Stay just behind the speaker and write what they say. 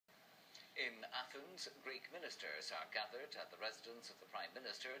In Athens, Greek ministers are gathered at the residence of the Prime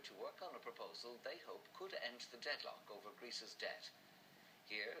Minister to work on a proposal they hope could end the deadlock over Greece's debt.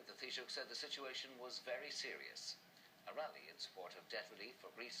 Here, the Taoiseach said the situation was very serious. A rally in support of debt relief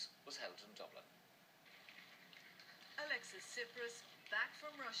for Greece was held in Dublin. Alexis Tsipras back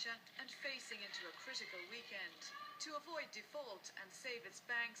from Russia and facing into a critical weekend. To avoid default and save its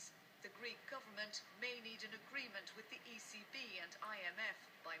banks, the Greek government may need an agreement with the ECB and IMF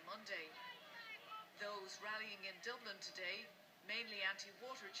by Monday. Those rallying in Dublin today, mainly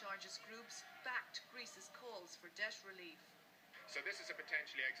anti-water charges groups, backed Greece's calls for debt relief. So this is a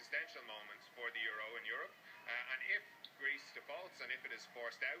potentially existential moment for the euro in Europe, and if Greece defaults and if it is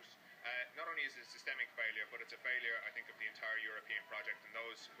forced out, not only is it a systemic failure, but it's a failure, I think, of the entire European project, and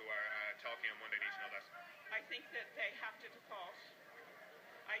those who are talking on Monday need to know that. I think that they have to default.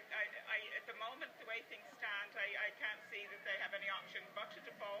 At the moment, the way things stand, I can't see that they have any option but to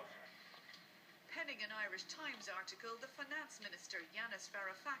default. Penning an Irish Times article, the Finance Minister Yanis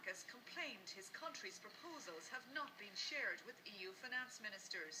Varoufakis complained his country's proposals have not been shared with EU finance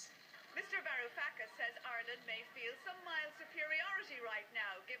ministers. Mr Varoufakis says Ireland may feel some mild superiority right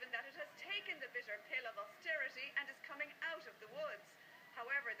now, given that it has taken the bitter pill of austerity and is coming out of the woods.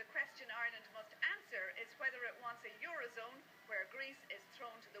 However, the question Ireland must answer is whether it wants a Eurozone where Greece is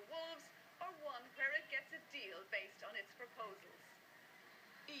thrown to the wolves, or one where it gets a deal based on its proposals.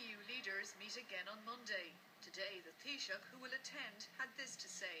 EU leaders meet again on Monday. Today, the Taoiseach, who will attend, had this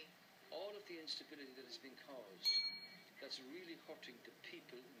to say. All of the instability that has been caused, that's really hurting the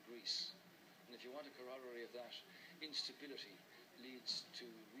people in Greece. And if you want a corollary of that, instability leads to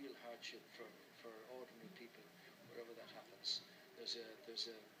real hardship for ordinary people, wherever that happens. It's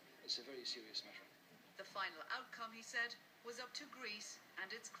a very serious matter. The final outcome, he said, was up to Greece and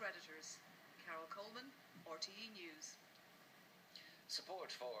its creditors. Carol Coleman, RTE News.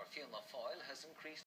 Support for Fianna Fáil has increased